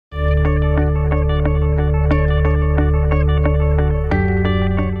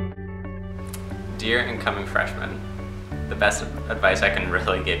Dear incoming freshmen, the best advice I can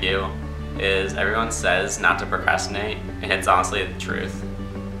really give you is everyone says not to procrastinate, and it's honestly the truth.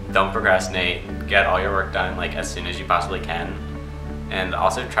 Don't procrastinate, get all your work done like as soon as you possibly can, and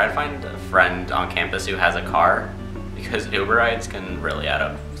also try to find a friend on campus who has a car, because Uber rides can really add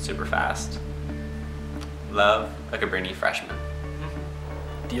up super fast. Love, a Cabrini freshman.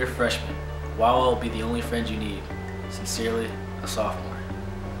 Dear freshman, while I'll be the only friend you need, sincerely, a sophomore.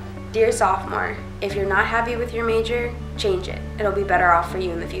 Dear sophomore, if you're not happy with your major, change it. It'll be better off for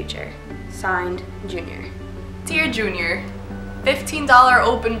you in the future. Signed, Junior. Dear junior, $15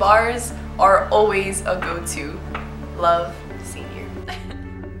 open bars are always a go-to. Love, senior.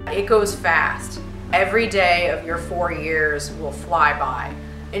 It goes fast. Every day of your 4 years will fly by.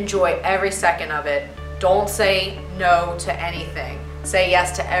 Enjoy every second of it. Don't say no to anything. Say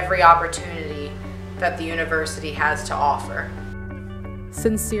yes to every opportunity that the university has to offer.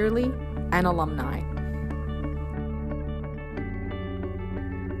 Sincerely, an alumni.